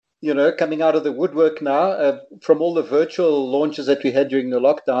coming out of the woodwork now, from all the virtual launches that we had during the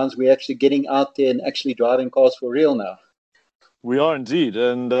lockdowns, we're actually getting out there and actually driving cars for real now. We are indeed.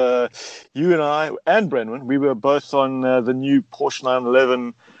 And you and I and Brenwan, we were both on the new Porsche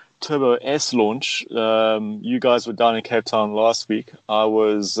 911 Turbo S launch. You guys were down in Cape Town last week. I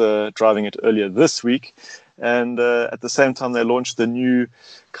was driving it earlier this week. And at the same time, they launched the new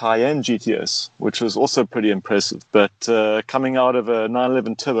Cayenne GTS, which was also pretty impressive. But coming out of a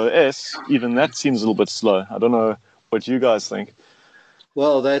 911 Turbo S, even that seems a little bit slow. I don't know what you guys think.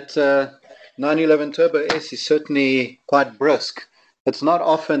 Well, that 911 Turbo S is certainly quite brisk. It's not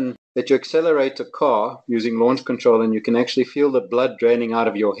often that you accelerate a car using launch control and you can actually feel the blood draining out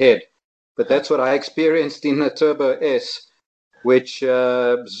of your head. But that's what I experienced in the Turbo S, which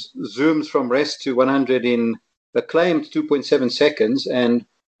zooms from rest to 100 in a claimed 2.7 seconds. And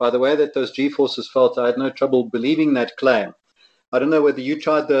by the way that those G-forces felt, I had no trouble believing that claim. I don't know whether you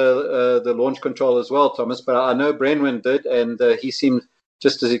tried the launch control as well, Thomas, but I know Brenwan did, and he seemed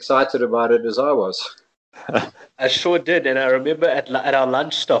just as excited about it as I was. I sure did, and I remember at our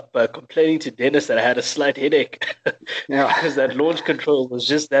lunch stop complaining to Dennis that I had a slight headache because that launch control was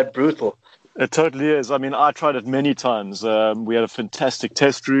just that brutal. It totally is. I mean, I tried it many times. We had a fantastic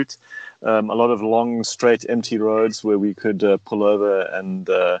test route, a lot of long, straight, empty roads where we could pull over and,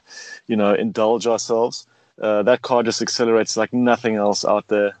 indulge ourselves. That car just accelerates like nothing else out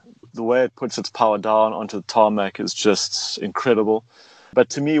there. The way it puts its power down onto the tarmac is just incredible. But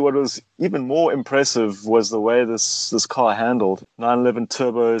to me, what was even more impressive was the way this car handled. 911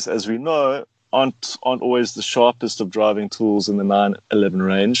 turbos, as we know, aren't always the sharpest of driving tools in the 911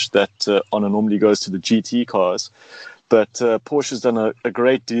 range that Honor normally goes to the GT cars. But Porsche's done a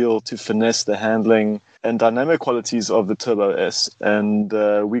great deal to finesse the handling and dynamic qualities of the Turbo S. And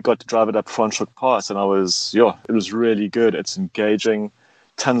we got to drive it up Franschhoek Pass, and it was really good. It's engaging,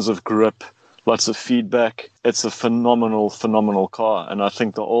 tons of grip, lots of feedback. It's a phenomenal car. And I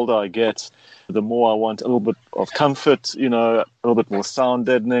think the older I get, the more I want a little bit of comfort, a little bit more sound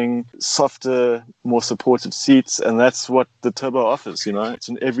deadening, softer, more supportive seats. And that's what the Turbo offers, It's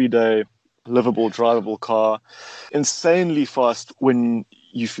an everyday, livable, drivable car. Insanely fast when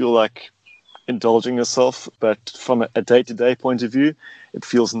you feel like indulging yourself. But from a day-to-day point of view, it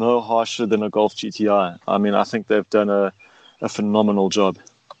feels no harsher than a Golf GTI. I mean, I think they've done a phenomenal job.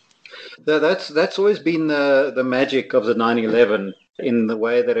 That's always been the magic of the 911 in the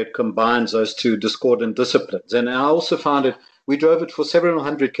way that it combines those two discordant disciplines. And I also found we drove it for several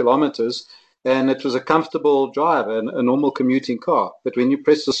hundred kilometers, and it was a comfortable drive, a normal commuting car. But when you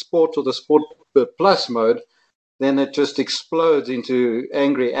press the Sport or the Sport Plus mode, then it just explodes into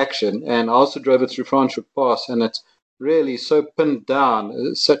angry action. And I also drove it through Franschhoek Pass, and it's really so pinned down.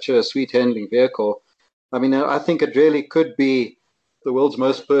 It's such a sweet handling vehicle. I mean, I think it really could be the world's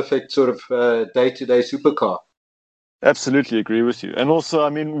most perfect sort of day-to-day supercar. Absolutely agree with you. And also, I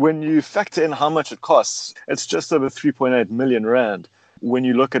mean, when you factor in how much it costs, it's just over 3.8 million rand. When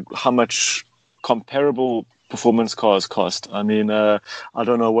you look at how much comparable performance cars cost, I mean, I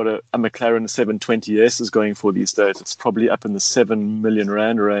don't know what a McLaren 720S is going for these days. It's probably up in the 7 million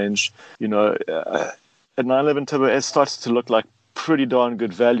rand range. A 911 Turbo S starts to look like pretty darn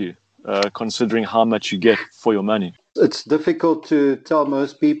good value, considering how much you get for your money. It's difficult to tell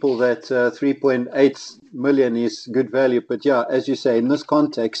most people that 3.8 million is good value. But yeah, as you say, in this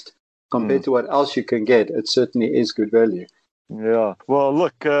context, compared to what else you can get, it certainly is good value. Yeah. Well,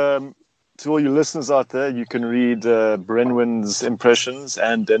 look, to all you listeners out there, you can read Brenwan's impressions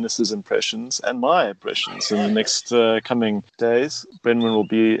and Dennis's impressions and my impressions in the next coming days. Brenwan will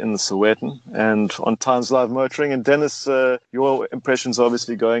be in the Sowetan and on Times Live Motoring. And Dennis, your impressions are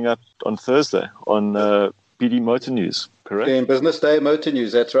obviously going up on Thursday on BD Motor News, correct? In Business Day Motor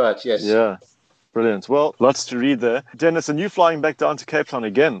News, that's right, yes. Yeah, brilliant. Well, lots to read there. Dennis, and you flying back down to Cape Town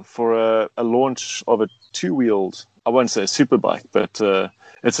again for a launch of a two-wheeled, I won't say superbike, but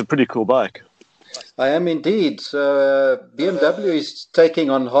it's a pretty cool bike. I am indeed. So BMW is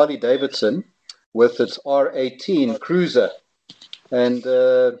taking on Harley-Davidson with its R18 Cruiser. And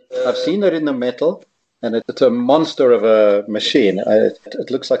I've seen it in the metal. And it's a monster of a machine. It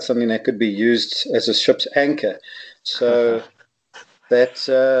looks like something that could be used as a ship's anchor. So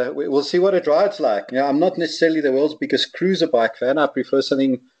we'll see what it rides like. I'm not necessarily the world's biggest cruiser bike fan. I prefer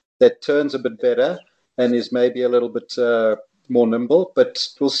something that turns a bit better and is maybe a little bit more nimble. But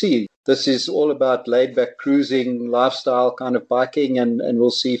we'll see. This is all about laid-back cruising, lifestyle kind of biking, and we'll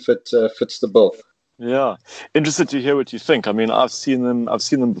see if it fits the bill. Yeah, interested to hear what you think. I mean, I've seen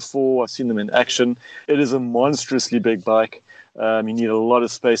them before. I've seen them in action. It is a monstrously big bike. You need a lot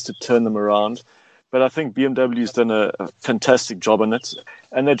of space to turn them around. But I think BMW's done a fantastic job on it.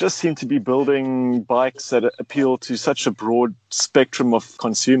 And they just seem to be building bikes that appeal to such a broad spectrum of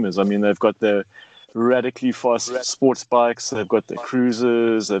consumers. I mean, they've got their radically fast sports bikes, they've got their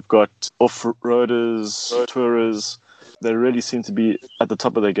cruisers, they've got off-roaders, tourers. They really seem to be at the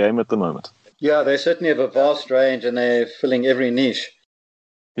top of their game at the moment. Yeah, they certainly have a vast range and they're filling every niche.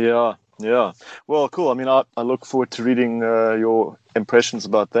 Yeah. Well, cool. I mean, I look forward to reading your impressions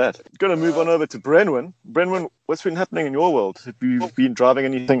about that. Going to move on over to Brenwan. Brenwan, what's been happening in your world? Have you been driving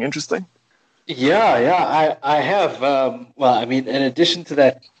anything interesting? Yeah, I have. Well, I mean, in addition to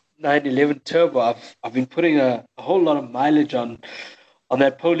that 911 Turbo, I've been putting a whole lot of mileage on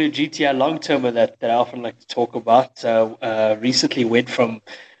that Polo GTI long-termer that I often like to talk about. Recently went from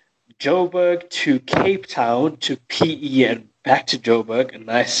Joburg to Cape Town to PE and back to Joburg.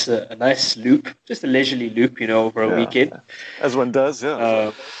 A nice loop, just a leisurely loop, over a weekend. As one does,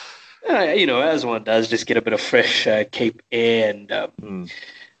 yeah. As one does, just get a bit of fresh Cape air and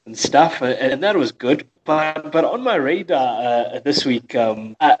stuff, and that was good. But on my radar this week,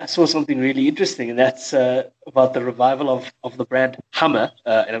 I saw something really interesting, and that's about the revival of the brand Hummer.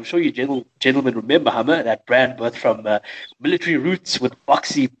 And I'm sure you gentlemen remember Hummer, that brand birthed from military roots with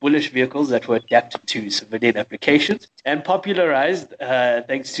boxy, bullish vehicles that were adapted to civilian applications and popularized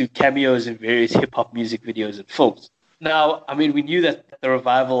thanks to cameos in various hip-hop music videos and films. Now, I mean, we knew that the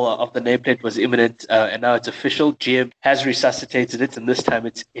revival of the nameplate was imminent, and now it's official. GM has resuscitated it, and this time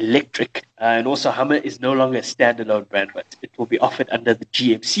it's electric. And also, Hummer is no longer a standalone brand, but it will be offered under the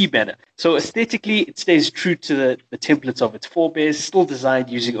GMC banner. So aesthetically, it stays true to the templates of its forebears, still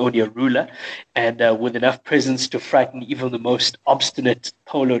designed using only a ruler, and with enough presence to frighten even the most obstinate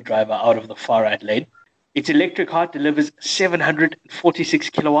Polo driver out of the far right lane. Its electric heart delivers 746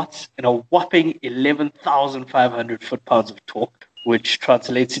 kilowatts and a whopping 11,500 foot-pounds of torque, which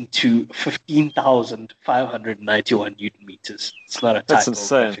translates into 15,591 Newton meters. It's not a typo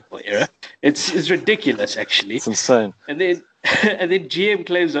graphical error. It's ridiculous, actually. It's insane. And then GM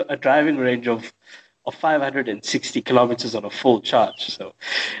claims a driving range of 560 kilometers on a full charge. So,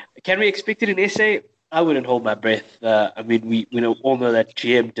 can we expect it in SA? I wouldn't hold my breath. I mean, we all know that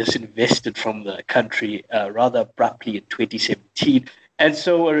GM disinvested from the country rather abruptly in 2017. And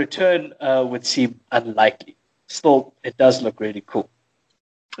so a return would seem unlikely. Still, it does look really cool.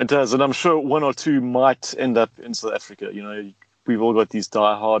 It does. And I'm sure one or two might end up in South Africa. We've all got these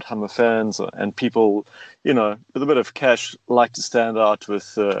die-hard Hummer fans and people, with a bit of cash like to stand out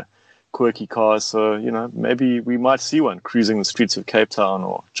with quirky cars, so maybe we might see one cruising the streets of Cape Town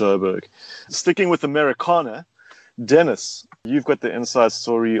or Joburg. Sticking with Americana, Dennis, you've got the inside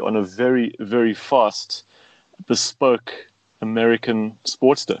story on a very, very fast, bespoke American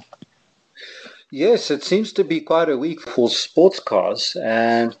Sportster. Yes, it seems to be quite a week for sports cars,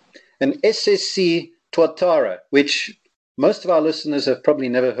 and an SSC Tuatara, which most of our listeners have probably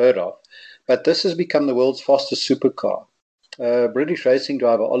never heard of, but this has become the world's fastest supercar. British racing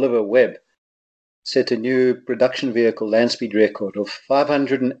driver Oliver Webb set a new production vehicle land speed record of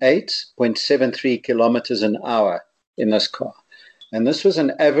 508.73 kilometers an hour in this car. And this was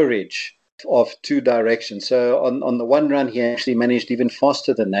an average of 2 directions. So on the one run, he actually managed even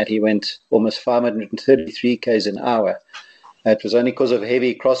faster than that. He went almost 533 k's an hour. It was only because of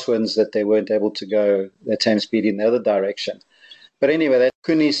heavy crosswinds that they weren't able to go that same speed in the other direction. But anyway, that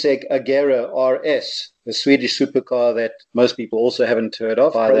Koenigsegg Agera RS, the Swedish supercar that most people also haven't heard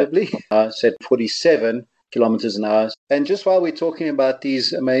of, probably, set 47 kilometers an hour. And just while we're talking about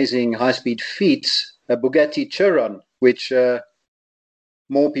these amazing high-speed feats, a Bugatti Chiron, which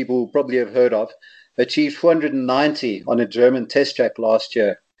more people probably have heard of, achieved 490 on a German test track last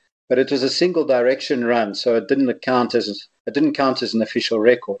year. But it was a single-direction run, so it didn't count as an official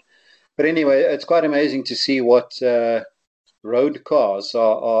record. But anyway, it's quite amazing to see what road cars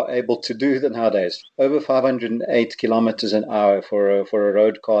are able to do nowadays. Over 508 kilometers an hour for a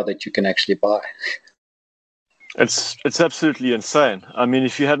road car that you can actually buy. It's absolutely insane. I mean,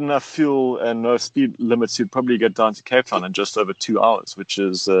 if you had enough fuel and no speed limits, you'd probably get down to Cape Town in just over 2 hours, which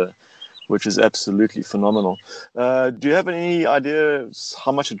is absolutely phenomenal. Do you have any idea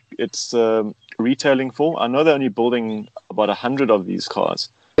how much it's retailing for? I know they're only building about 100 of these cars.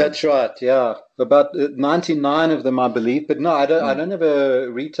 That's right, yeah. About 99 of them, I believe. But no, I don't have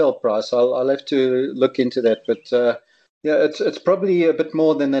a retail price. I'll have to look into that. But yeah, it's probably a bit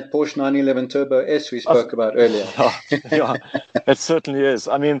more than that Porsche 911 Turbo S we spoke about earlier. Yeah, it certainly is.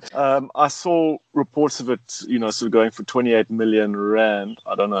 I mean, I saw reports of it, sort of going for 28 million rand.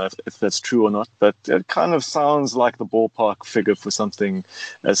 I don't know if that's true or not, but it kind of sounds like the ballpark figure for something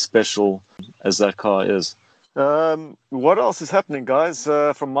as special as that car is. What else is happening, guys?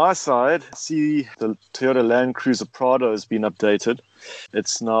 From my side, see the Toyota Land Cruiser Prado has been updated.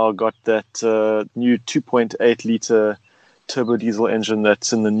 It's now got that new 2.8 liter turbo diesel engine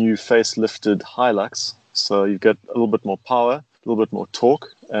that's in the new facelifted Hilux. So you get a little bit more power, a little bit more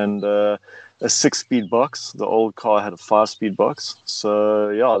torque, and a 6-speed box. The old car had a 5-speed box. So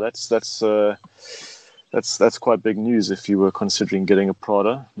yeah, that's quite big news if you were considering getting a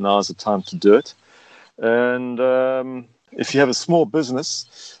Prado. Now's the time to do it. And if you have a small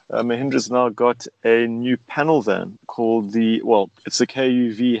business, Mahindra's now got a new panel van called it's a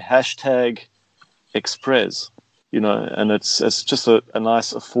KUV #Express, and it's just a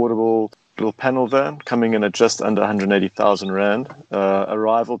nice, affordable little panel van coming in at just under 180,000 Rand, a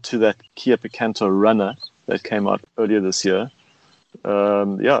rival to that Kia Picanto Runner that came out earlier this year.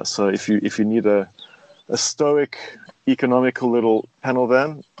 So if you need a stoic, economical little panel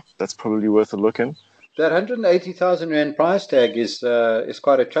van, that's probably worth a look in. That 180,000 Rand price tag is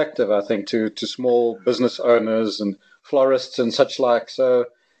quite attractive, I think, to small business owners and florists and such like. So,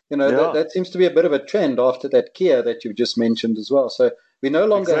 that seems to be a bit of a trend after that Kia that you've just mentioned as well. So we no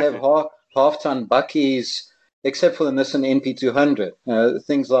longer have half-ton bakkies, except for the Nissan NP200.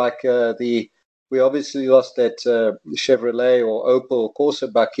 Things like we obviously lost that Chevrolet or Opel Corsa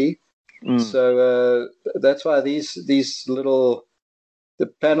bakkie. So that's why these little... The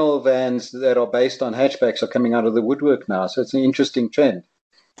panel vans that are based on hatchbacks are coming out of the woodwork now. So it's an interesting trend.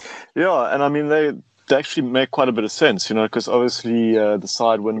 Yeah, and I mean, they actually make quite a bit of sense, because obviously the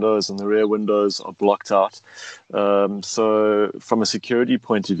side windows and the rear windows are blocked out. So from a security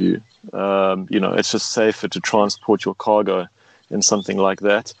point of view, it's just safer to transport your cargo in something like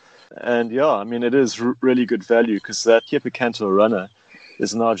that. And yeah, I mean, it is really good value because that Kia Picanto Runner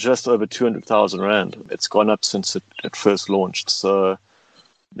is now just over 200,000 Rand. It's gone up since it first launched. So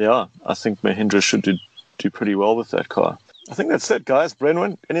yeah, I think Mahindra should do pretty well with that car. I think that's it, guys.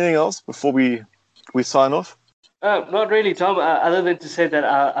 Brenwan, anything else before we sign off? Not really, Tom, other than to say that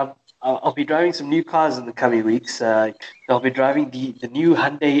I'll be driving some new cars in the coming weeks. I'll be driving the new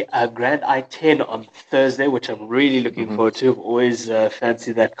Hyundai Grand i10 on Thursday, which I'm really looking forward to. I've always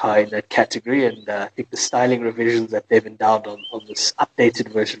fancied that car in that category, and I think the styling revisions that they've endowed on this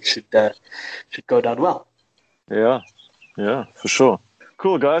updated version should go down well. Yeah, for sure.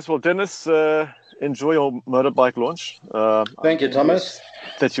 Cool, guys. Well, Dennis, enjoy your motorbike launch. Thank you, Thomas.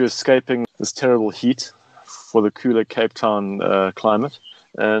 That you're escaping this terrible heat for the cooler Cape Town climate.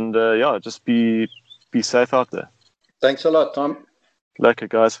 And just be safe out there. Thanks a lot, Tom. Lekker,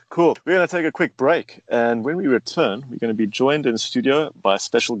 guys. Cool. We're going to take a quick break. And when we return, we're going to be joined in studio by a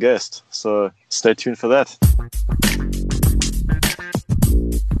special guest. So stay tuned for that.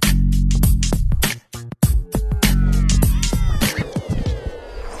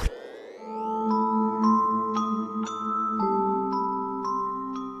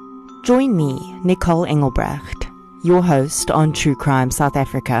 Join me, Nicole Engelbrecht, your host on True Crime South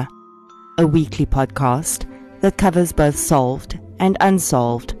Africa, a weekly podcast that covers both solved and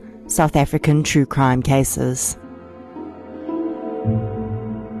unsolved South African true crime cases.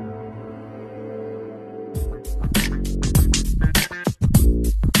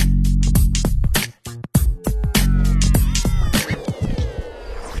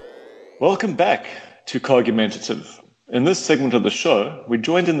 Welcome back to Cargumentative. In this segment of the show, we're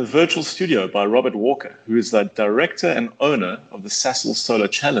joined in the virtual studio by Robert Walker, who is the director and owner of the Sasol Solar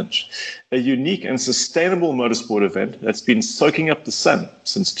Challenge, a unique and sustainable motorsport event that's been soaking up the sun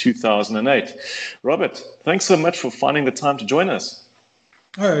since 2008. Robert, thanks so much for finding the time to join us.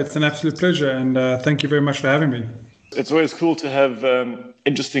 Oh, it's an absolute pleasure, and thank you very much for having me. It's always cool to have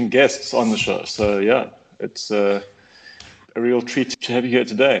interesting guests on the show. So, yeah, it's a real treat to have you here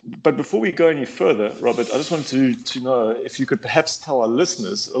today. But before we go any further, Robert, I just wanted to know if you could perhaps tell our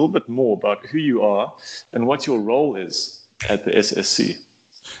listeners a little bit more about who you are and what your role is at the SSC.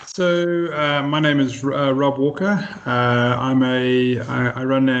 So my name is Rob Walker. I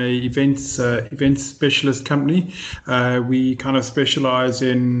run a events specialist company. We kind of specialize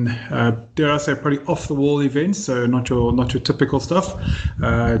in, dare I say, probably off the wall events. So not your typical stuff.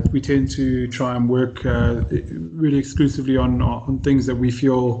 We tend to try and work really exclusively on things that we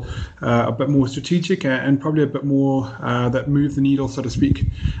feel a bit more strategic and probably a bit more that move the needle, so to speak.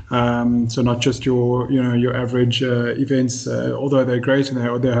 So not just your average events, although they're great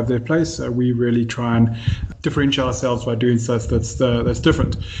and they have their place. We really try and differentiate ourselves by doing stuff that's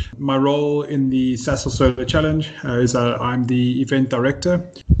different. My role in the Sasol Solar Challenge is I'm the event director.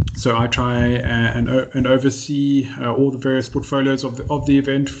 So I try and oversee all the various portfolios of the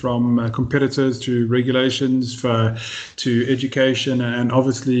event, from competitors to regulations to education, and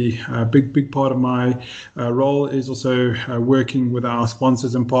obviously a big part of my role is also working with our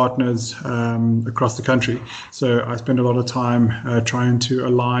sponsors and partners across the country. So I spend a lot of time trying to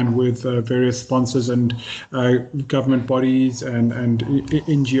align with various sponsors and government bodies and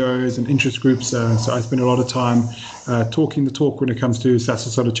NGOs and interest groups. So I spend a lot of time talking the talk when it comes to Sasol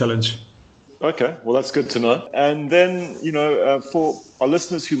Solar Challenge. Okay, well, that's good to know. And then, for our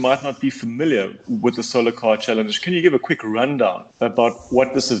listeners who might not be familiar with the Solar Car Challenge, can you give a quick rundown about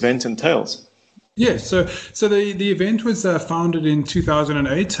what this event entails? Yes, so the event was founded in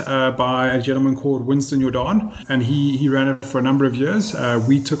 2008 by a gentleman called Winston Jordan, and he ran it for a number of years.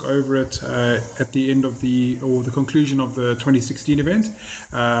 We took over it at the end of the conclusion of the 2016 event,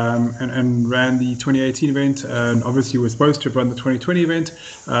 and ran the 2018 event. And obviously, we were supposed to run the 2020 event,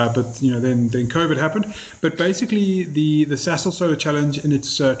 but then COVID happened. But basically, the Sasol Solar Challenge in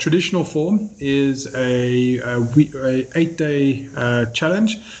its traditional form is a 8-day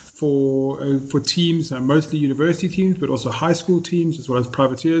challenge for teams, mostly university teams, but also high school teams as well as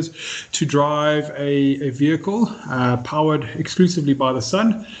privateers, to drive a vehicle powered exclusively by the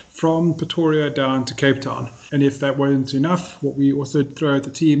sun from Pretoria down to Cape Town. And if that wasn't enough, what we also throw at the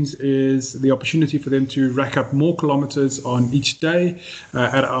teams is the opportunity for them to rack up more kilometers on each day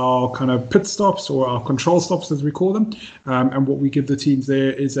at our kind of pit stops, or our control stops as we call them. And what we give the teams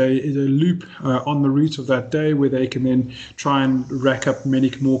there is a loop on the route of that day where they can then try and rack up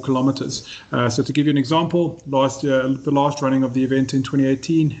many more kilometers. So to give you an example, last year, the last running of the event in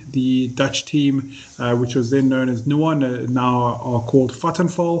 2018, the Dutch team, which was then known as Nuon, now are called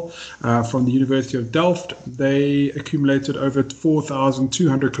Vattenfall, from the University of Delft, they accumulated over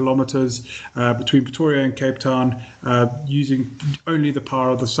 4,200 kilometers between Pretoria and Cape Town, using only the power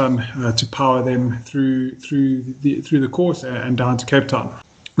of the sun to power them through the course and down to Cape Town.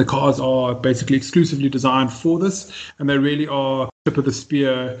 The cars are basically exclusively designed for this, and they really are tip of the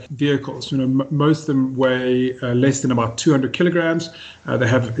spear vehicles. Most of them weigh less than about 200 kilograms. They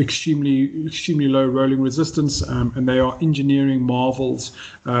have extremely low rolling resistance, and they are engineering marvels.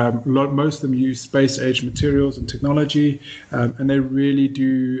 Most of them use space age materials and technology, and they really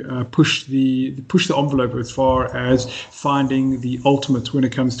do push the envelope as far as finding the ultimate when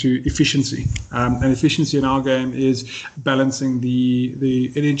it comes to efficiency. And efficiency in our game is balancing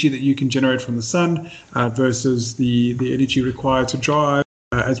the energy that you can generate from the sun versus the energy required to drive,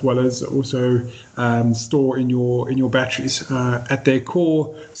 as well as also store in your batteries. At their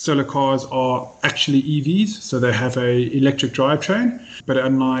core, solar cars are actually EVs, so they have a electric drivetrain. But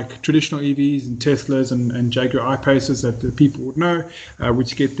unlike traditional EVs and Teslas and Jaguar I-Pacers that the people would know,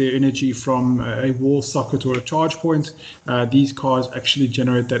 which get their energy from a wall socket or a charge point, these cars actually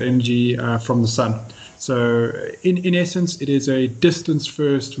generate that energy from the sun. So in essence, it is a distance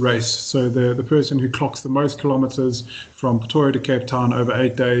first race. So the person who clocks the most kilometers from Pretoria to Cape Town over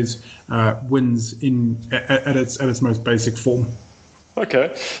 8 days wins at its most basic form.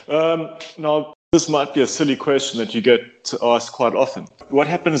 Okay. Now, this might be a silly question that you get to ask quite often. What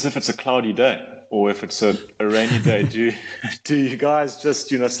happens if it's a cloudy day, or if it's a rainy day? Do you guys just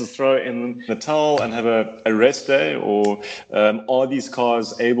throw in the towel and have a rest day, or are these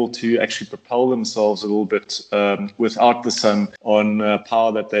cars able to actually propel themselves a little bit without the sun on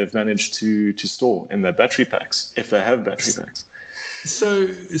power that they've managed to store in their battery packs, if they have battery packs? So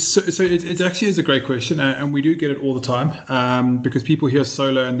it actually is a great question, and we do get it all the time, because people hear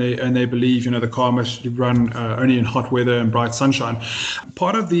solar and they believe the car must run only in hot weather and bright sunshine.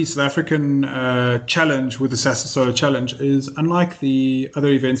 Part of the South African challenge with the Sasol Solar Challenge is, unlike the other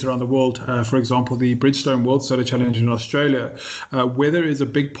events around the world, for example the Bridgestone World Solar Challenge in Australia, weather is a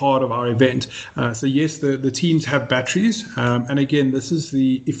big part of our event. So yes, the teams have batteries, and again, this is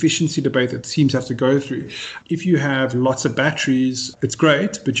the efficiency debate that teams have to go through. If you have lots of batteries, it's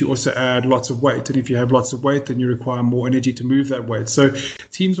great, but you also add lots of weight. And if you have lots of weight, then you require more energy to move that weight. So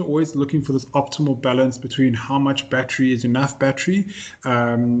teams are always looking for this optimal balance between how much battery is enough battery,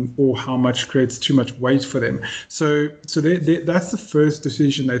 or how much creates too much weight for them. So that's the first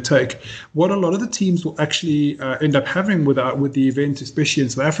decision they take. What a lot of the teams will actually end up having with the event, especially in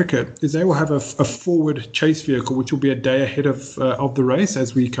South Africa, is they will have a forward chase vehicle, which will be a day ahead of the race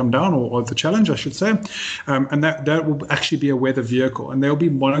as we come down, or the challenge, I should say. And that will actually be a weather vehicle. vehicle, and they'll be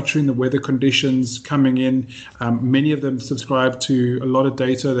monitoring the weather conditions coming in. Many of them subscribe to a lot of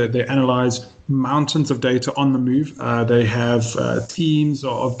data that they analyze mountains of data on the move. They have teams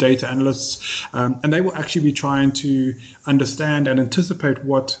of data analysts, and they will actually be trying to understand and anticipate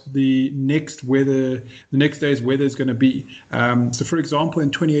what the next day's weather is going to be. So, for example,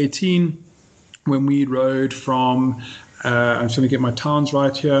 in 2018, when we rode from I'm just going to get my towns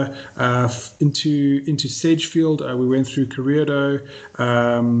right here. Into Sedgefield, we went through Corredo,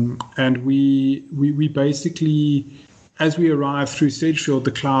 and we basically, as we arrived through Sedgefield,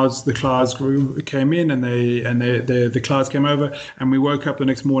 the clouds came in, and the clouds came over, and we woke up the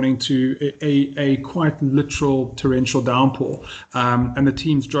next morning to a quite literal torrential downpour. And the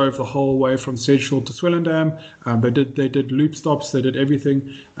teams drove the whole way from Sedgefield to Swellendam. They did loop stops, they did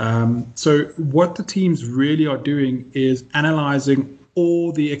everything. So what the teams really are doing is analysing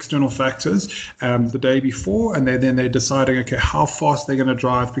all the external factors the day before, and then they're deciding, okay, how fast they're going to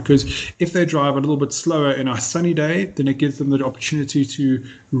drive, because if they drive a little bit slower in a sunny day, then it gives them the opportunity to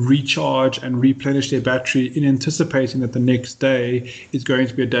recharge and replenish their battery in anticipating that the next day is going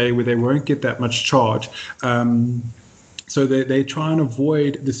to be a day where they won't get that much charge. So they try and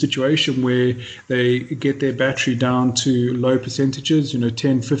avoid the situation where they get their battery down to low percentages, 10,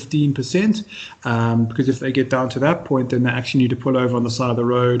 15%, because if they get down to that point, then they actually need to pull over on the side of the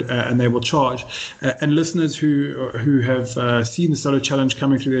road and they will charge. And listeners who have seen the Solar Challenge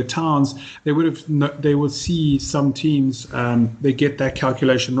coming through their towns, they will see some teams, they get that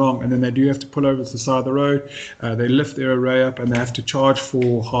calculation wrong, and then they do have to pull over to the side of the road. They lift their array up and they have to charge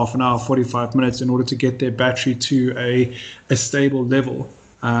for half an hour, 45 minutes in order to get their battery to a stable level.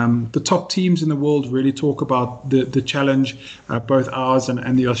 The top teams in the world really talk about the challenge, both ours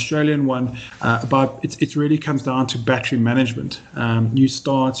and the Australian one. But it really comes down to battery management. You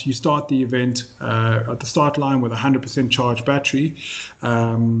start the event at the start line with a 100% charged battery,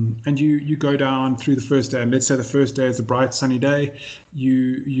 and you go down through the first day. And let's say the first day is a bright sunny day. You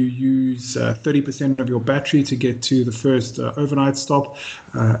use 30% of your battery to get to the first overnight stop,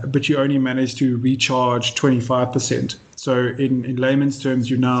 but you only manage to recharge 25%. So in layman's terms,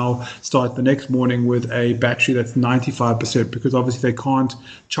 you now start the next morning with a battery that's 95%, because obviously they can't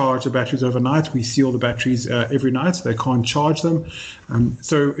charge the batteries overnight. We seal the batteries every night, so they can't charge them.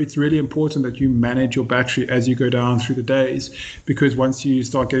 So it's really important that you manage your battery as you go down through the days, because once you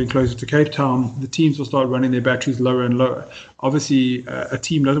start getting closer to Cape Town, the teams will start running their batteries lower and lower. Obviously, a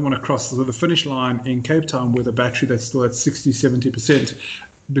team doesn't want to cross the finish line in Cape Town with a battery that's still at 60, 70%.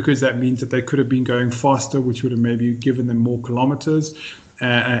 Because that means that they could have been going faster, which would have maybe given them more kilometers,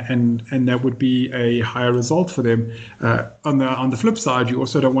 and that would be a higher result for them. On the flip side, you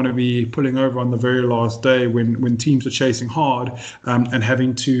also don't want to be pulling over on the very last day when teams are chasing hard and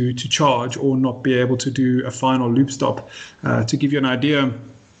having to charge or not be able to do a final loop stop. To give you an idea,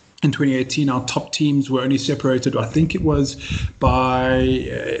 in 2018, our top teams were only separated, I think it was by,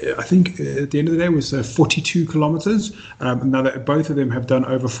 at the end of the day, it was 42 kilometers. Now that both of them have done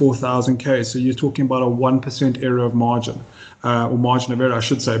over 4,000 Ks. So you're talking about a 1% error of margin, or margin of error, I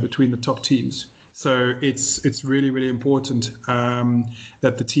should say, between the top teams. So it's really, really important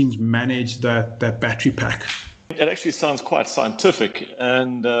that the teams manage that battery pack. It actually sounds quite scientific,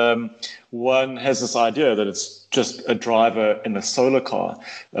 and one has this idea that it's just a driver in a solar car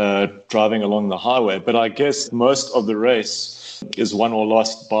driving along the highway. But I guess most of the race is won or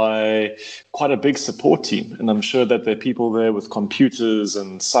lost by quite a big support team. And I'm sure that there are people there with computers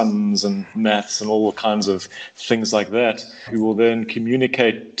and suns and maths and all kinds of things like that, who will then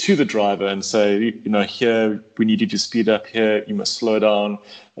communicate to the driver and say, here, we need you to speed up, here, you must slow down.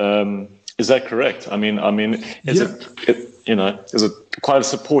 Is that correct? I mean, is it quite a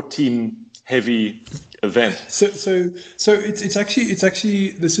support team heavy event? So it's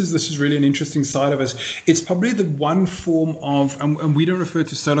actually this is really an interesting side of it. It's probably the one form of, and we don't refer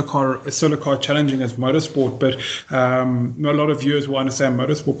to solar car challenging as motorsport, but a lot of viewers will understand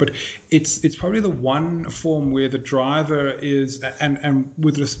motorsport. But it's probably the one form where the driver is, and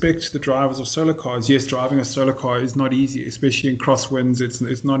with respect to the drivers of solar cars, yes, driving a solar car is not easy, especially in crosswinds.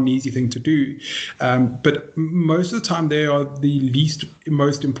 It's not an easy thing to do, but most of the time they are the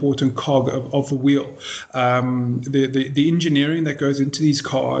most important cog of the wheel. The engineering that goes into these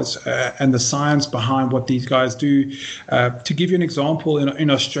cars and the science behind what these guys do. To give you an example, in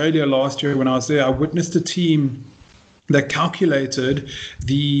Australia last year when I was there, I witnessed a team that calculated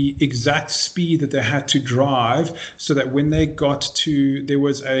the exact speed that they had to drive so that when they got to, there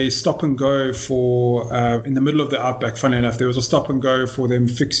was a stop and go for, in the middle of the outback, funny enough, there was a stop and go for them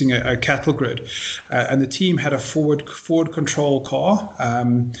fixing a cattle grid. And the team had a forward control car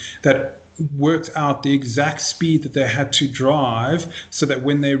that worked out the exact speed that they had to drive so that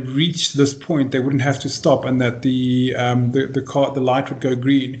when they reached this point, they wouldn't have to stop, and that the light would go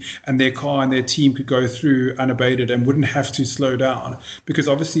green and their car and their team could go through unabated and wouldn't have to slow down. Because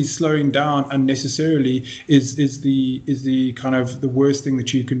obviously slowing down unnecessarily is the kind of the worst thing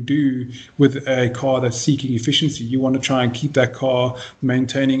that you can do with a car that's seeking efficiency. You want to try and keep that car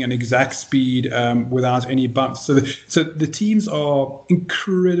maintaining an exact speed without any bumps. So the teams are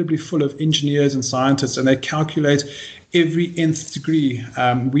incredibly full of engineers and scientists, and they calculate every nth degree.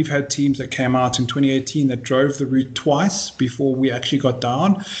 We've had teams that came out in 2018 that drove the route twice before we actually got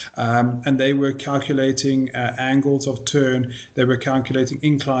down, and they were calculating angles of turn, they were calculating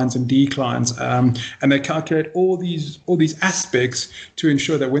inclines and declines, and they calculate all these aspects to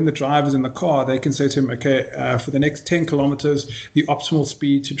ensure that when the driver's in the car, they can say to him, okay, for the next 10 kilometers, the optimal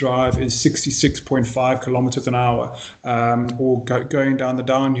speed to drive is 66.5 kilometers an hour, or going down the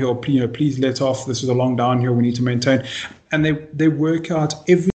downhill, please let off, this is a long downhill, we need to maintain. And they work out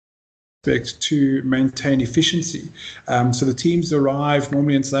every aspect to maintain efficiency. So the teams arrive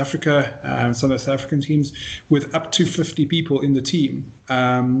normally in South Africa, some of the South African teams, with up to 50 people in the team.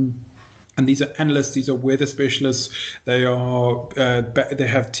 And these are analysts, these are weather specialists. They are they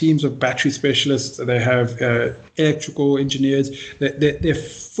have teams of battery specialists. They have electrical engineers. They're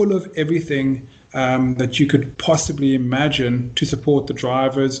full of everything that you could possibly imagine to support the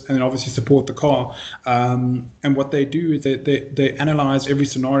drivers and obviously support the car. And what they do is they analyze every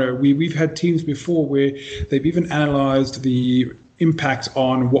scenario. We've had teams before where they've even analyzed the impact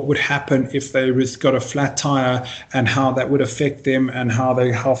on what would happen if they got a flat tire and how that would affect them and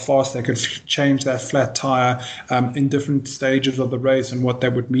how fast they could change that flat tire in different stages of the race and what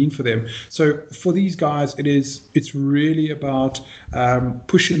that would mean for them. So for these guys, it's really about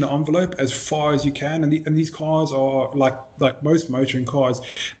pushing the envelope as far as you can. And these cars are like most motoring cars,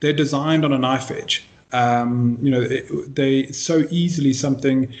 they're designed on a knife edge. They so easily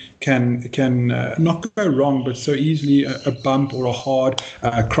something can not go wrong, but so easily a bump or a hard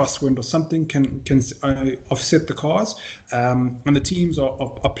crosswind or something can offset the cars, and the teams are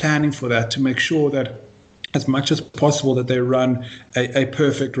planning for that to make sure that as much as possible that they run a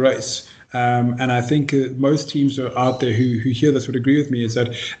perfect race. And I think most teams are out there who hear this would agree with me, is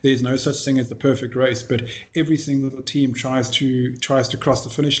that there's no such thing as the perfect race, but every single team tries to cross the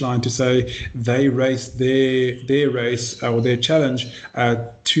finish line to say they raced their race or their challenge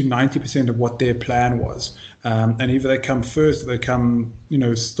to 90% of what their plan was. And either they come first or they come,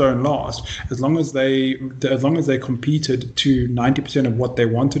 stone last. As long as they competed to 90% of what they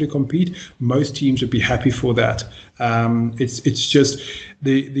wanted to compete, most teams would be happy for that. It's just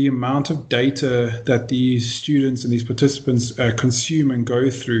the amount of data that these students and these participants consume and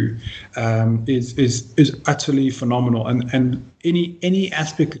go through is utterly phenomenal. And any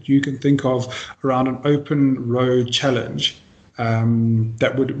aspect that you can think of around an open road challenge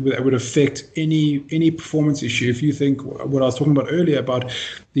that would affect any performance issue. If you think what I was talking about earlier about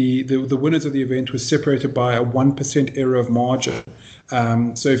the winners of the event was separated by a 1% error of margin.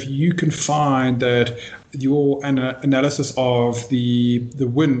 So if you can find that your analysis of the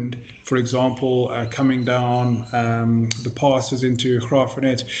wind, for example, coming down the passes into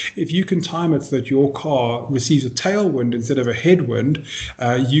Graafrenet, if you can time it so that your car receives a tailwind instead of a headwind,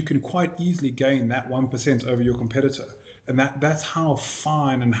 you can quite easily gain that 1% over your competitor. And that's how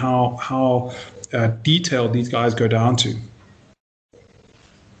fine and how detailed these guys go down to.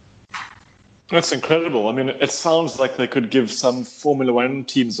 That's incredible. I mean, it sounds like they could give some Formula One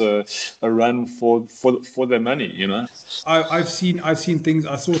teams a run for their money. I've seen things.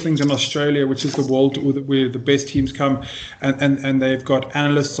 I saw things in Australia, which is the world where the best teams come, and they've got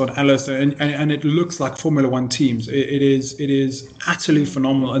analysts on analysts, and it looks like Formula One teams. It is utterly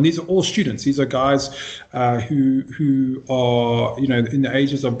phenomenal, and these are all students. These are guys who are in the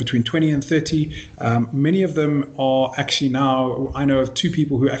ages of between 20 and 30. Many of them are actually now. I know of two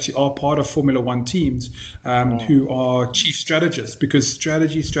people who actually are part of Formula One teams who are chief strategists, because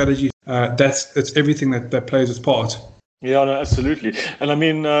strategy that's everything that plays its part. Yeah, no, absolutely. And I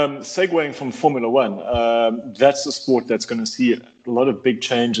mean, segueing from Formula One, that's a sport that's going to see a lot of big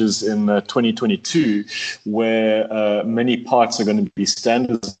changes in 2022, where many parts are going to be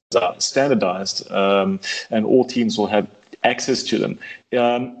standardized, and all teams will have access to them.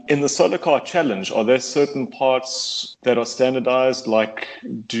 In the Solar Car Challenge, are there certain parts that are standardized? Like,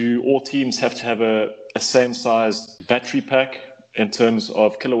 do all teams have to have a same size battery pack in terms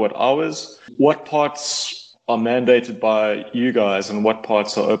of kilowatt hours? What parts are mandated by you guys and what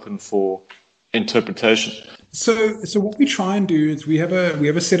parts are open for interpretation? So what we try and do is we have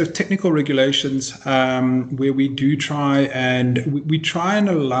a set of technical regulations where we do try and we try and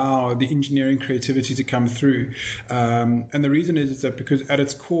allow the engineering creativity to come through, and the reason is that because at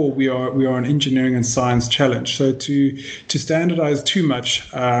its core we are an engineering and science challenge. So to standardize too much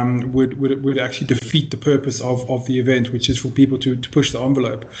would actually defeat the purpose of the event, which is for people to push the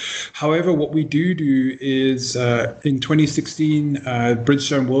envelope. However, what we do is in 2016,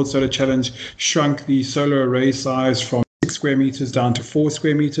 Bridgestone World Solar Challenge shrunk the solar array size from 6 square meters down to 4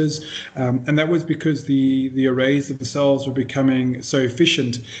 square meters, and that was because the arrays of the cells were becoming so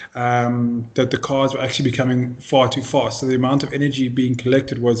efficient that the cars were actually becoming far too fast. So the amount of energy being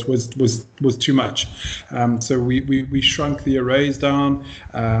collected was too much. So we shrunk the arrays down.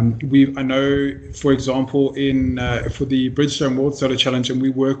 I know, for example, for the Bridgestone World Solar Challenge, and we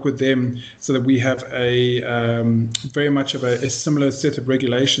work with them so that we have a very much of a similar set of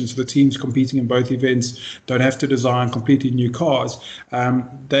regulations. So the teams competing in both events don't have to design completely new cars.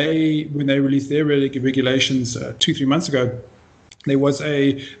 When they released their regulations 2-3 months ago,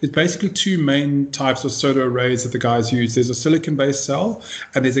 there's basically two main types of solar arrays that the guys use. There's a silicon-based cell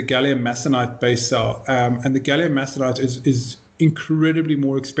and there's a gallium masonite-based cell. And the gallium masonite is incredibly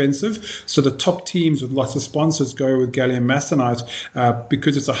more expensive. So the top teams with lots of sponsors go with gallium masonite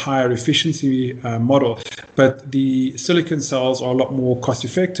because it's a higher efficiency model. But the silicon cells are a lot more cost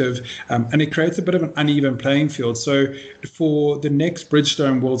effective, and it creates a bit of an uneven playing field. So for the next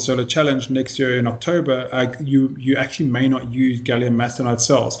Bridgestone World Solar Challenge next year in October, you actually may not use gallium masonite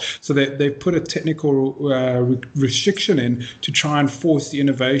cells. So they put a technical restriction in to try and force the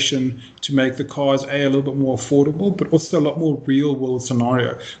innovation to make the cars a little bit more affordable, but also a lot more real world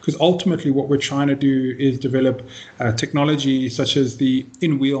scenario. Because ultimately what we're trying to do is develop technology such as the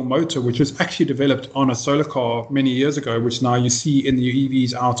in-wheel motor, which was actually developed on a solar car many years ago, which now you see in the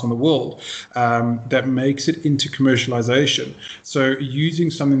EVs out on the world, that makes it into commercialization. So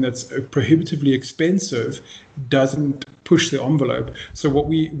using something that's prohibitively expensive doesn't push the envelope. So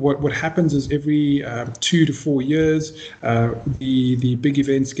what happens is every 2 to 4 years, the big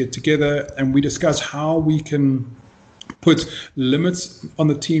events get together and we discuss how we can put limits on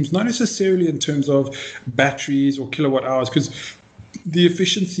the teams, not necessarily in terms of batteries or kilowatt hours, because the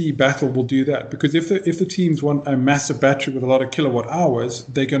efficiency battle will do that. Because if the teams want a massive battery with a lot of kilowatt hours,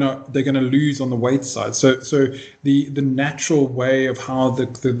 they're gonna lose on the weight side. So the natural way of how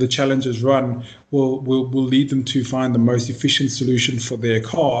the challenges run will lead them to find the most efficient solution for their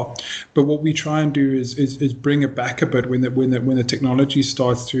car. But what we try and do is bring it back a bit when the technology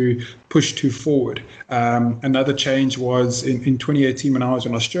starts to push too forward. Another change was in 2018 when I was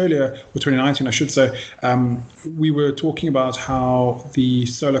in Australia, or 2019 I should say, we were talking about how the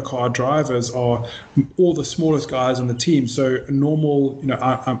solar car drivers are all the smallest guys on the team. So a normal,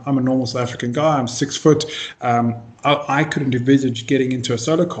 I'm a normal South African guy, I'm 6 foot. I couldn't envisage getting into a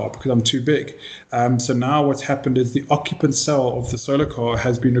solar car because I'm too big. So now what's happened is the occupant cell of the solar car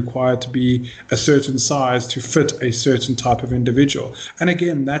has been required to be a certain size to fit a certain type of individual. And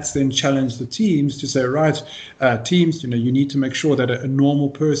again, that's then challenged the teams to say, right, teams, you need to make sure that a normal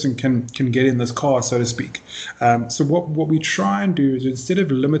person can get in this car, so to speak. So what we try and do is, instead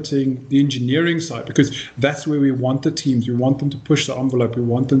of limiting the engineering side, because that's where we want the teams, we want them to push the envelope, we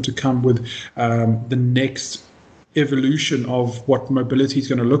want them to come with the next evolution of what mobility is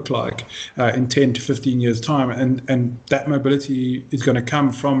going to look like in 10 to 15 years time, and that mobility is going to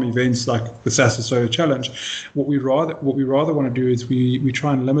come from events like the Sasa Solar Challenge. What we rather want to do is we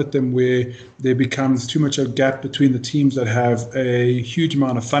try and limit them where there becomes too much a gap between the teams that have a huge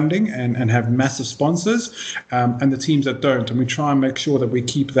amount of funding and have massive sponsors, and the teams that don't, and we try and make sure that we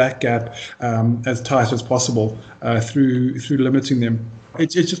keep that gap as tight as possible through limiting them.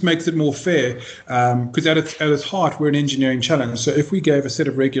 It just makes it more fair, because at its heart, we're an engineering challenge. So if we gave a set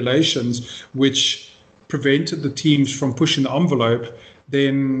of regulations which prevented the teams from pushing the envelope,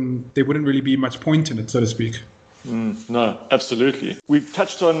 then there wouldn't really be much point in it, so to speak. No, absolutely. We've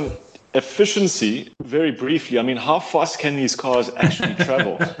touched on efficiency very briefly. I mean, how fast can these cars actually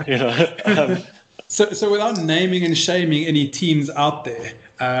travel? So without naming and shaming any teams out there,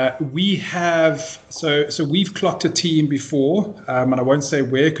 we've clocked a team before, and I won't say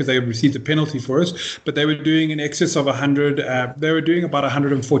where because they received a penalty for it, but they were doing in excess of 100. They were doing about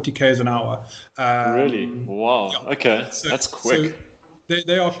 140 k's an hour. Really? Wow. Yeah. Okay, that's quick. So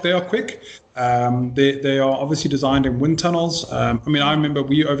they are quick. They are obviously designed in wind tunnels. I remember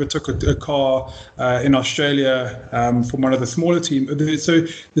we overtook a car in Australia from one of the smaller teams. So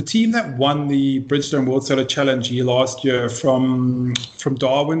the team that won the Bridgestone World Solar Challenge last year from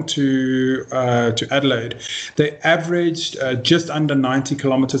Darwin to Adelaide, they averaged just under 90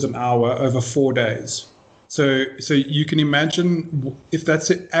 kilometers an hour over 4 days. So you can imagine if that's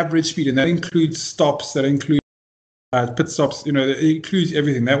the average speed, and that includes stops, that includes pit stops, it includes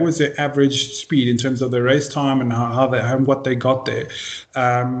everything. That was their average speed in terms of the race time and what they got there.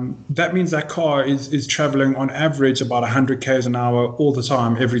 That means that car is traveling on average about 100 k's an hour all the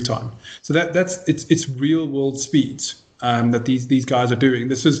time, every time. So it's real world speeds. That these guys are doing.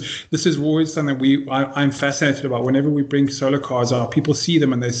 This is always something I'm fascinated about. Whenever we bring solar cars out, people see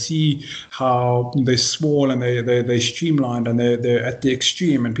them and they see how they're small and they're streamlined and they're at the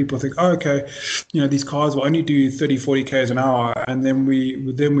extreme. And people think, oh, okay, these cars will only do 30, 40 k's an hour, and then we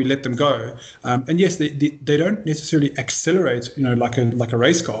let them go. And yes, they don't necessarily accelerate, like a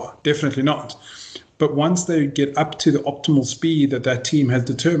race car. Definitely not. But once they get up to the optimal speed that team has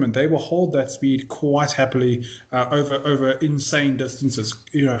determined, they will hold that speed quite happily over insane distances,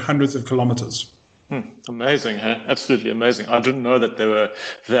 hundreds of kilometers. Amazing, huh? Absolutely amazing. I didn't know that they were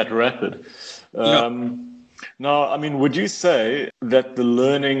that rapid. Now, I mean, would you say that the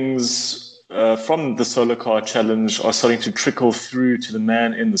learnings from the Solar Car Challenge are starting to trickle through to the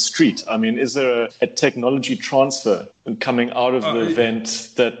man in the street? I mean, is there a technology transfer coming out of the event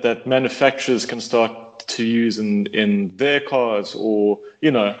that manufacturers can start to use in their cars, or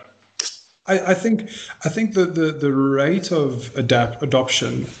I think the rate of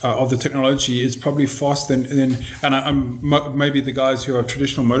adoption of the technology is probably faster than maybe the guys who are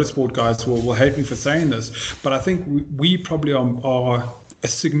traditional motorsport guys will hate me for saying this, but I think we probably are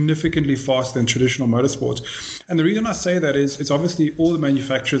significantly faster than traditional motorsports. And the reason I say that is it's obviously all the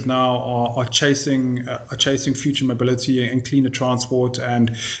manufacturers now are chasing future mobility and cleaner transport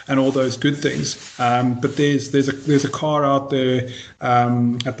and all those good things. But there's a car out there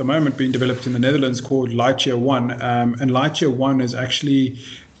at the moment being developed in the Netherlands called Lightyear One, and Lightyear One is actually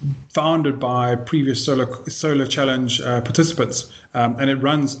founded by previous solar challenge participants, and it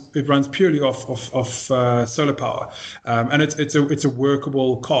runs purely off solar power, and it's a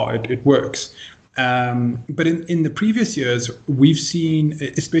workable car. It works. But in the previous years, we've seen,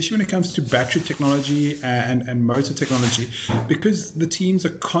 especially when it comes to battery technology and motor technology, because the teams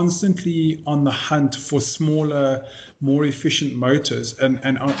are constantly on the hunt for smaller, more efficient motors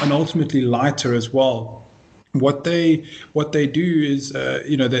and ultimately lighter as well. What they do is,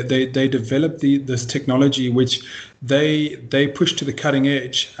 they develop this technology which they push to the cutting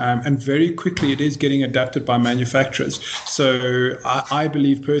edge, and very quickly it is getting adapted by manufacturers. So I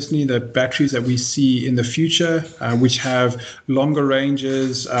believe personally that batteries that we see in the future, which have longer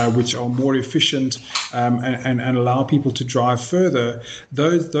ranges, which are more efficient, and allow people to drive further,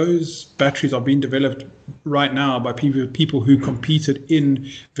 those batteries are being developed right now by people who competed in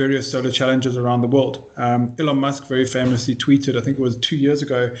various solar challenges around the world. Elon Musk very famously tweeted, I think it was 2 years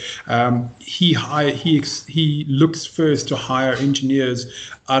ago, he looks first to hire engineers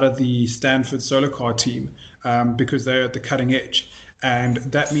out of the Stanford Solar Car team, because they're at the cutting edge. And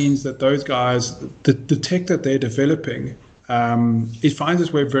that means that those guys, the tech that they're developing, it finds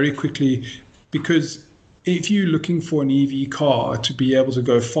its way very quickly, because if you're looking for an EV car to be able to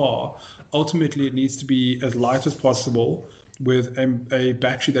go far, ultimately it needs to be as light as possible, with a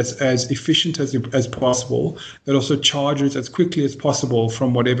battery that's as efficient as possible, that also charges as quickly as possible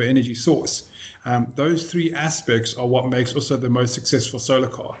from whatever energy source. Those three aspects are what makes also the most successful solar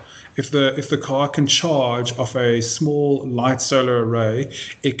car. If the car can charge off a small light solar array,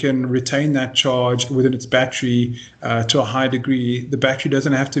 it can retain that charge within its battery to a high degree. The battery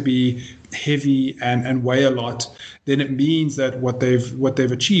doesn't have to be heavy and weigh a lot. Then it means that what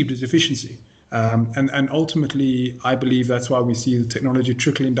they've achieved is efficiency. And ultimately, I believe that's why we see the technology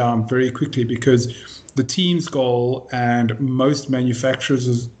trickling down very quickly, because the team's goal and most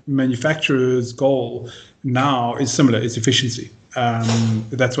manufacturers' goal now is similar. It's efficiency.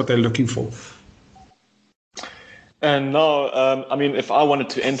 That's what they're looking for. And now, I mean, if I wanted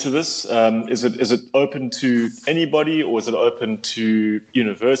to enter this, is it open to anybody, or is it open to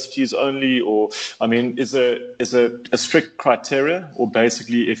universities only? Or, I mean, is there a strict criteria, or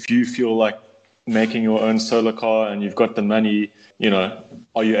basically if you feel like making your own solar car and you've got the money,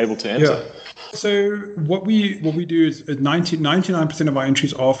 are you able to enter? Yeah. So what we do is 99% of our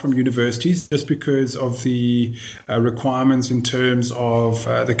entries are from universities, just because of the requirements in terms of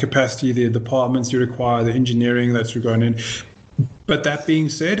the capacity, the departments you require, the engineering that's going in. But that being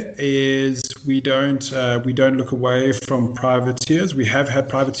said, is we don't look away from privateers. We have had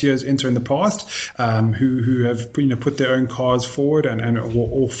privateers enter in the past who have put their own cars forward and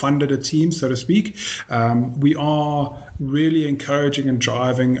or funded a team, so to speak. We are really encouraging and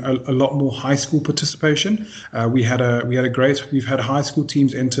driving a lot more high school participation. We've had high school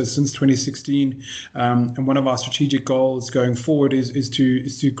teams enter since 2016, and one of our strategic goals going forward is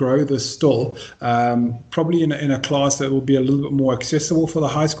to grow this still, probably in a class that will be a little bit more accessible for the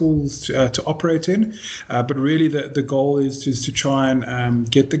high schools to operate in. But really the goal is to try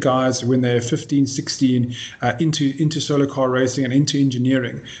and get the guys when they're 15, 16 into solar car racing and into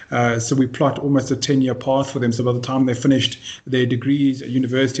engineering. So we plot almost a 10-year path for them. So by the time they finished their degrees at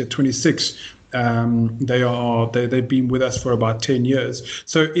university at 26, they've been with us for about 10 years.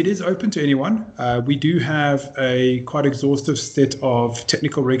 So it is open to anyone. We do have a quite exhaustive set of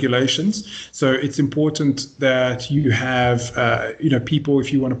technical regulations. So it's important that you have people,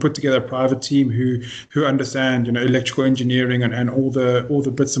 if you want to put together a private team who understand electrical engineering and all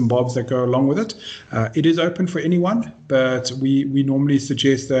the bits and bobs that go along with it. It is open for anyone, but we normally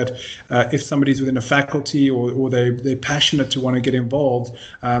suggest that if somebody's within a faculty or they're passionate to want to get involved,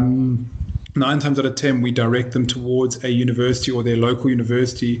 9 times out of 10, we direct them towards a university or their local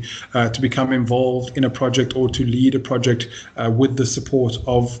university to become involved in a project or to lead a project with the support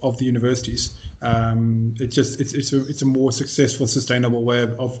of the universities. It's a more successful, sustainable way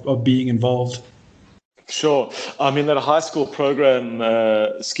of being involved. Sure. I mean, that high school program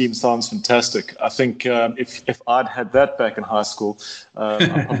scheme sounds fantastic. I think if I'd had that back in high school,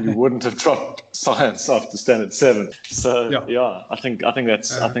 I probably wouldn't have dropped science after standard 7. So yeah, I think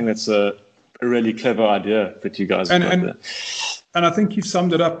that's a really clever idea that you guys have got there. And I think you've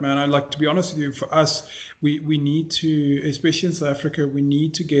summed it up, man. To be honest with you, for us, we need to, especially in South Africa, we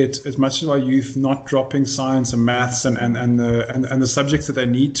need to get as much of our youth not dropping science and maths and the subjects that they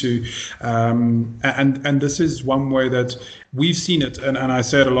need to. And this is one way that we've seen it. And I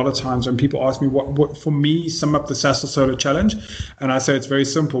say it a lot of times when people ask me what for me sum up the Sasol Solar Challenge, and I say it's very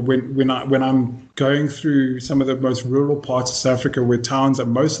simple. When I'm going through some of the most rural parts of South Africa, where towns that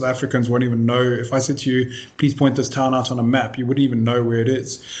most South Africans won't even know, if I said to you, please point this town out on a map, you wouldn't even know where it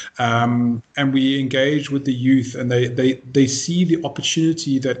is. And we engage with the youth, and they see the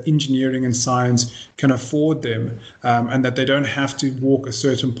opportunity that engineering and science can afford them, and that they don't have to walk a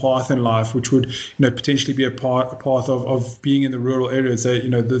certain path in life, which would potentially be a path of being in the rural areas. That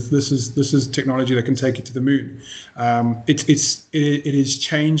this is technology that can take you to the moon. It is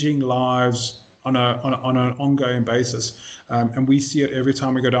changing lives on an ongoing basis, and we see it every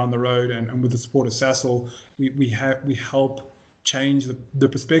time we go down the road. And with the support of Sasol, we help change the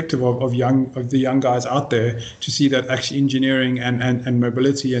perspective of the young guys out there to see that actually engineering and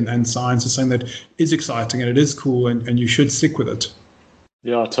mobility and science is something that is exciting and it is cool, and you should stick with it.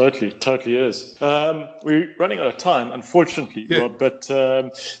 Yeah, totally is. We're running out of time, unfortunately, Rob, but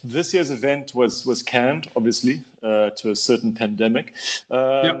this year's event was canned, obviously, to a certain pandemic.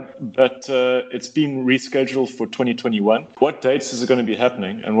 But it's been rescheduled for 2021. What dates is it going to be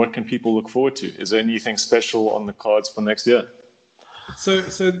happening, and what can people look forward to? Is there anything special on the cards for next year? So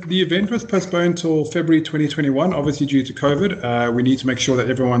the event was postponed till February 2021, obviously due to COVID. We need to make sure that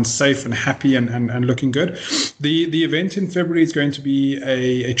everyone's safe and happy and looking good. The event in February is going to be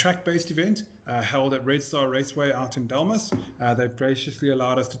a track-based event held at Red Star Raceway out in Delmas. They've graciously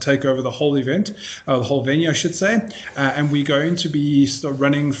allowed us to take over the whole event, the whole venue, I should say. And we're going to be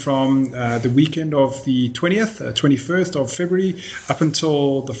running from the weekend of the 21st of February up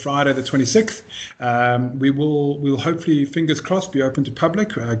until the Friday, the 26th. We'll hopefully, fingers crossed, be open to public,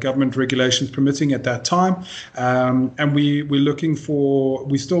 government regulations permitting at that time. And we're looking for,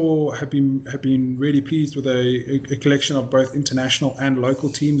 we still have been really pleased with a collection of both international and local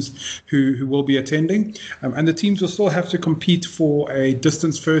teams who will be attending. And the teams will still have to compete for a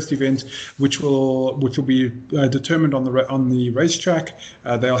distance first event, which will be determined on the racetrack.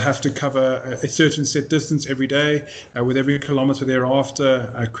 They'll have to cover a certain set distance every day, with every kilometer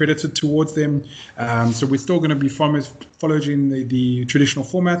thereafter credited towards them. So we're still going to be following the traditional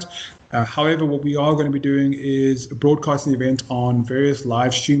format. However, what we are going to be doing is broadcasting the event on various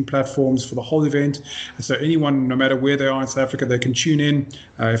live stream platforms for the whole event. So anyone, no matter where they are in South Africa, they can tune in.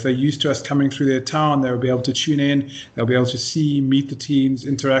 If they're used to us coming through their town, they'll be able to tune in. They'll be able to meet the teams,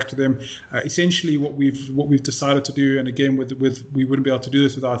 interact with them. Essentially, what we've decided to do, and again, we wouldn't be able to do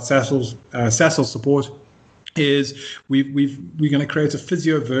this without Sasol's support, is we're going to create a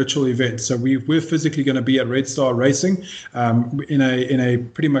physio virtual event. So we're physically going to be at Red Star Racing in a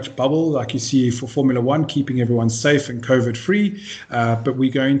pretty much bubble like you see for Formula One, keeping everyone safe and COVID free. But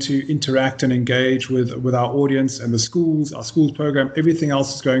we're going to interact and engage with our audience and the schools, our schools program. Everything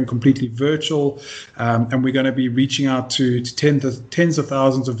else is going completely virtual, and we're going to be reaching out to tens of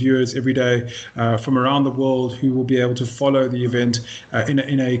thousands of viewers every day from around the world who will be able to follow the event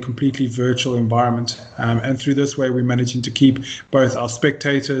in a completely virtual environment. And through this way, we're managing to keep both our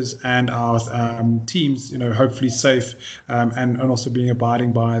spectators and our teams, hopefully safe, and also being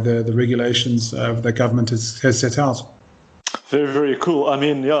abiding by the regulations the government has set out. Very, very cool. I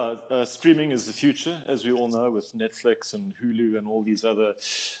mean, streaming is the future, as we all know, with Netflix and Hulu and all these other,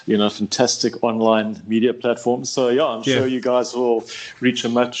 fantastic online media platforms. So, I'm sure you guys will reach a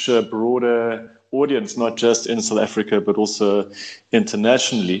much broader audience, not just in South Africa, but also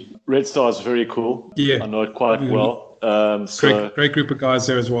internationally. Red Star is very cool. Yeah. I know it quite well. Great group of guys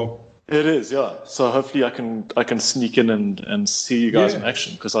there as well. It is, yeah. So hopefully I can sneak in and see you guys in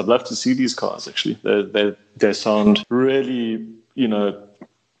action, because I'd love to see these cars, actually. They sound really,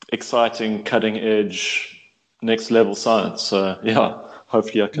 exciting, cutting edge, next level science. So,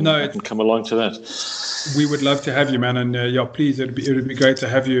 hopefully I can come along to that. We would love to have you, man, and please, it would be great to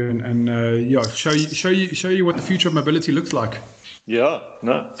have you and show you what the future of mobility looks like. Yeah,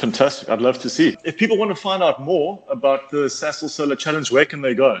 no, fantastic. I'd love to see. If people want to find out more about the Sasol Solar Challenge, where can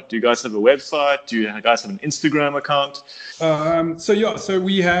they go? Do you guys have a website? Do you guys have an Instagram account? So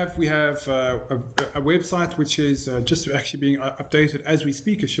we have a website which is just actually being updated as we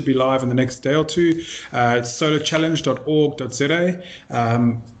speak. It should be live in the next day or two. It's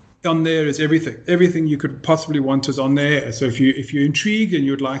solarchallenge.org.za. On there is everything you could possibly want is on there. So if you're intrigued and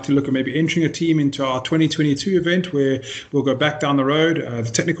you'd like to look at maybe entering a team into our 2022 event, where we'll go back down the road,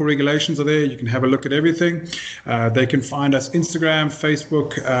 the technical regulations are there. You can have a look at everything. They can find us Instagram,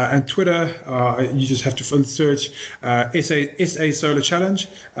 Facebook, and Twitter. You just have to search SA Solar Challenge,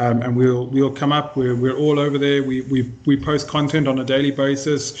 and we'll come up. We're all over there. We post content on a daily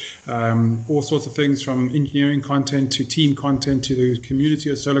basis, all sorts of things from engineering content to team content to the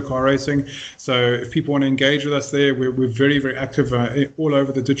community of solar car racing. So if people want to engage with us there, we're very, very active all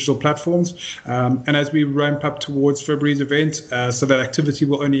over the digital platforms. And as we ramp up towards February's event, so that activity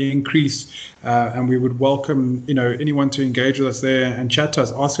will only increase, and we would welcome anyone to engage with us there and chat to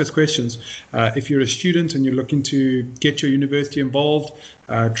us, ask us questions. If you're a student and you're looking to get your university involved,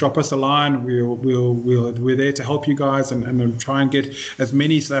 drop us a line. We're there to help you guys and try and get as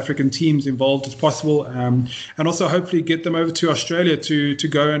many South African teams involved as possible, and also hopefully get them over to Australia to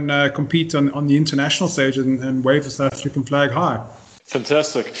go and compete on the international stage and wave the South African flag high.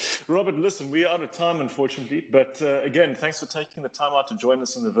 Fantastic. Robert, listen, we are out of time, unfortunately. But again, thanks for taking the time out to join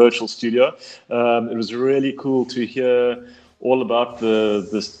us in the virtual studio. It was really cool to hear all about the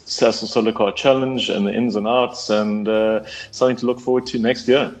Sasol Solar Car Challenge and the ins and outs, and something to look forward to next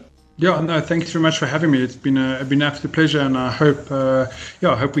year. Yeah, no, thank you very much for having me. It's been an absolute pleasure, and I hope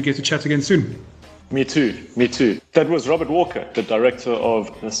we get to chat again soon. Me too. That was Robert Walker, the director of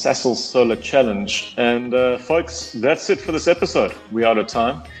the Sasol Solar Challenge. And folks, that's it for this episode. We're out of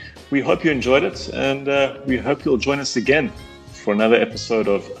time. We hope you enjoyed it, and we hope you'll join us again for another episode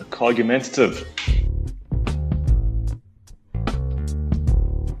of Cargumentative.